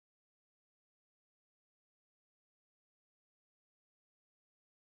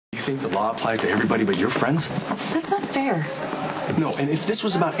think the law applies to everybody but your friends? That's not fair. No, and if this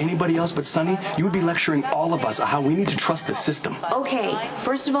was about anybody else but Sonny, you would be lecturing all of us on how we need to trust the system. Okay,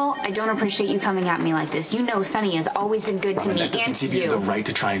 first of all, I don't appreciate you coming at me like this. You know Sonny has always been good to me that doesn't and to give you the right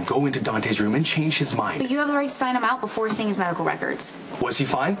to try and go into Dante's room and change his mind. But you have the right to sign him out before seeing his medical records. Was he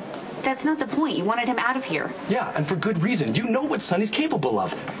fine? That's not the point. You wanted him out of here. Yeah, and for good reason. You know what Sonny's capable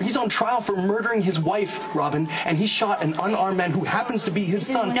of. He's on trial for murdering his wife, Robin, and he shot an unarmed man who happens to be his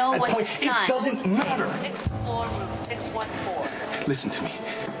son. No, it was his son. It doesn't matter. Listen to me.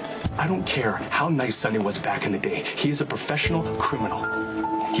 I don't care how nice Sonny was back in the day. He is a professional criminal.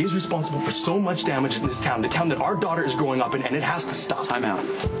 He is responsible for so much damage in this town, the town that our daughter is growing up in, and it has to stop. Time out.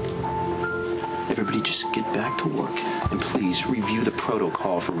 Everybody just get back to work. And please review the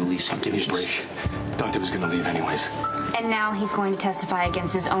protocol for releasing patients. Give me a break. Dante was going to leave anyways. And now he's going to testify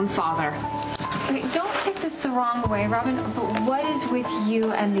against his own father. Okay, don't take this the wrong way, Robin, but what is with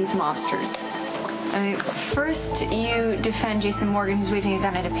you and these mobsters? I mean, first you defend Jason Morgan, who's waving a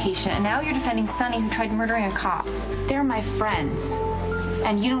gun at a patient, and now you're defending Sonny, who tried murdering a cop. They're my friends.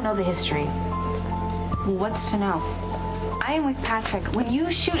 And you don't know the history. Well, what's to know? I am with Patrick. When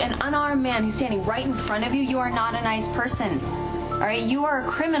you shoot an unarmed man who's standing right in front of you, you are not a nice person. All right? You are a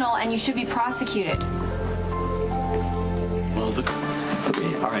criminal, and you should be prosecuted. Well,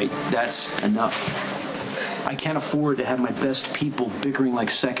 okay, all right, that's enough. I can't afford to have my best people bickering like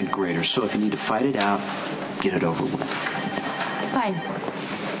second graders, so if you need to fight it out, get it over with. Fine.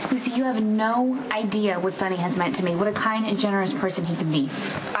 Lucy, you have no idea what Sonny has meant to me, what a kind and generous person he can be.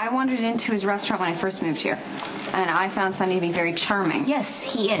 I wandered into his restaurant when I first moved here, and I found Sonny to be very charming. Yes,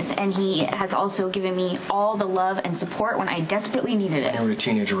 he is, and he has also given me all the love and support when I desperately needed it. Now you're a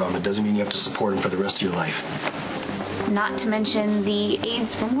teenager, Robin. It doesn't mean you have to support him for the rest of your life. Not to mention the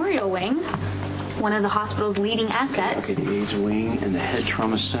AIDS Memorial Wing, one of the hospital's leading assets. Okay, the AIDS Wing and the Head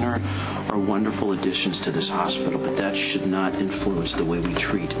Trauma Center are wonderful additions to this hospital, but that should not influence the way we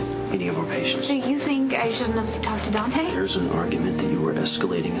treat any of our patients. So you think I shouldn't have talked to Dante? There's an argument that you were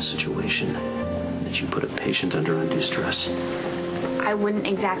escalating a situation, that you put a patient under undue stress. I wouldn't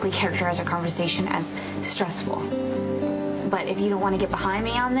exactly characterize our conversation as stressful. But if you don't want to get behind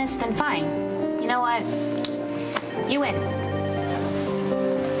me on this, then fine. You know what? You win.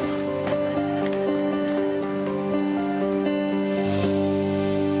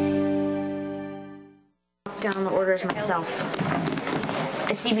 Down the orders myself.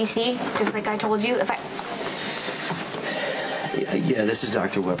 A CBC, just like I told you. If I... Yeah, this is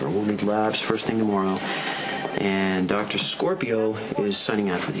Dr. Weber. We'll need labs first thing tomorrow. And Dr. Scorpio is signing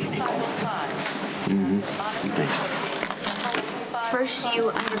out for the evening. Thanks. First you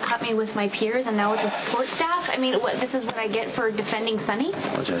undercut me with my peers and now with the support staff? I mean, this is what I get for defending Sonny? I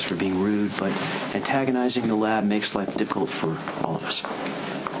apologize for being rude, but antagonizing the lab makes life difficult for all of us.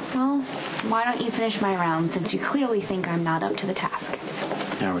 Well, why don't you finish my round since you clearly think I'm not up to the task?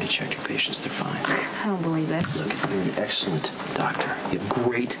 I already checked your patients. They're fine. I don't believe this. Look, you're an excellent doctor. You have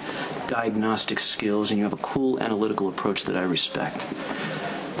great diagnostic skills, and you have a cool analytical approach that I respect.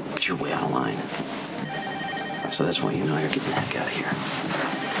 But you're way out of line. So that's why you know you're getting the heck out of here.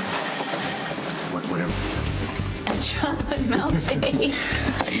 Whatever. A chocolate milkshake.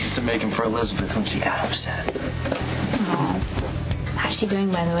 I used to make him for Elizabeth when she got upset. Oh. How's she doing,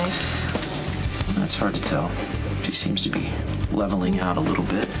 by the way? That's hard to tell. She seems to be leveling out a little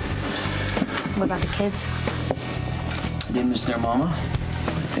bit. What about the kids? They miss their mama.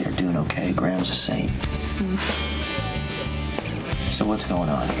 They are doing okay. Graham's the same. So what's going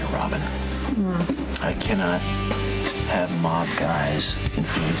on here, Robin? I cannot have mob guys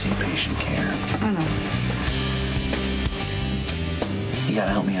influencing patient care. I know. You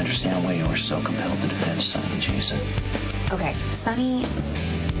gotta help me understand why you were so compelled to defend Sonny and Jason. Okay, Sonny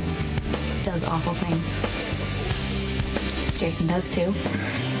does awful things. Jason does too.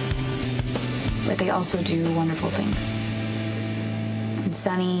 But they also do wonderful things. And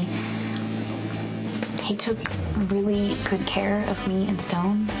Sonny, he took really good care of me and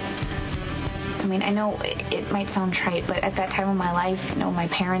Stone. I mean, I know it might sound trite, but at that time of my life, my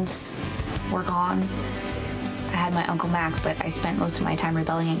parents were gone. I had my Uncle Mac, but I spent most of my time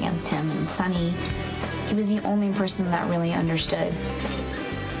rebelling against him. And Sonny, he was the only person that really understood.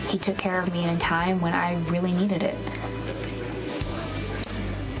 He took care of me in a time when I really needed it.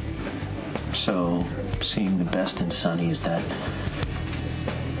 So, seeing the best in Sonny, is that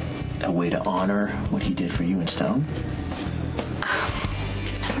a way to honor what he did for you and Stone?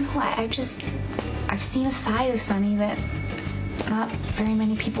 I don't know. I've seen a side of Sonny that not very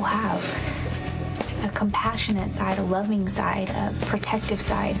many people have. A compassionate side, a loving side, a protective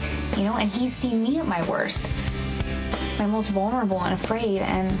side, and he's seen me at my worst. my most vulnerable and afraid,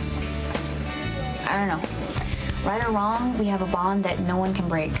 and I don't know. Right or wrong, we have a bond that no one can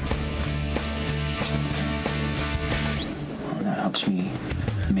break. Well, that helps me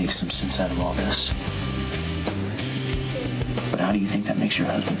make some sense out of all this. But how do you think that makes your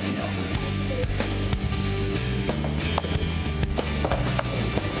husband feel?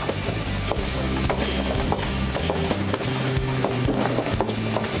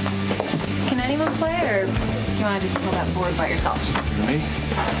 Can anyone play, or do you want to just pull that board by yourself? Me?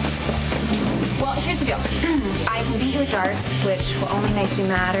 Well, here's the deal. I can beat you at darts, which will only make you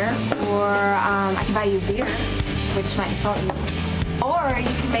madder, or I can buy you beer, which might insult you. Or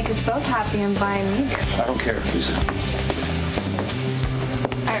you can make us both happy and buy me beer. I don't care, Lisa.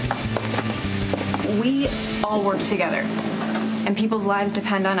 We all work together, and people's lives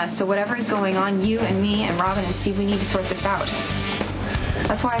depend on us. So whatever is going on, you and me and Robin and Steve, we need to sort this out.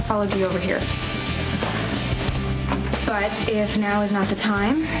 That's why I followed you over here. But if now is not the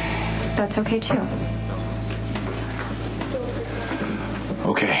time, that's okay too.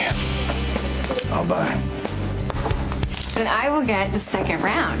 Okay. I'll buy. Then I will get the second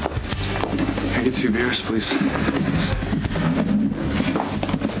round. Can I get 2 beers, please?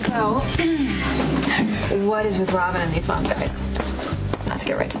 So, what is with Robin and these mom guys? Not to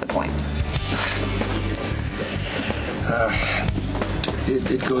get right to the point.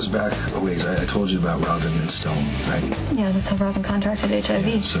 It goes back a ways. I told you about Robin and Stone, right? Yeah, that's how Robin contracted HIV.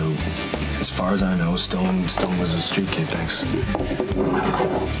 Yeah, so, as far as I know, Stone was a street kid, thanks.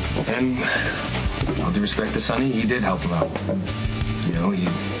 And all due respect to Sonny, he did help him out. You know,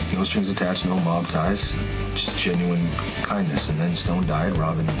 no strings attached, no mob ties, just genuine kindness. And then Stone died,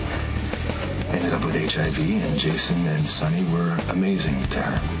 Robin ended up with HIV, and Jason and Sonny were amazing to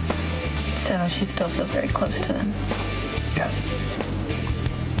her. So she still feels very close to them. Yeah.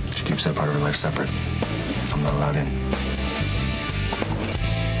 She keeps that part of her life separate. I'm not allowed in.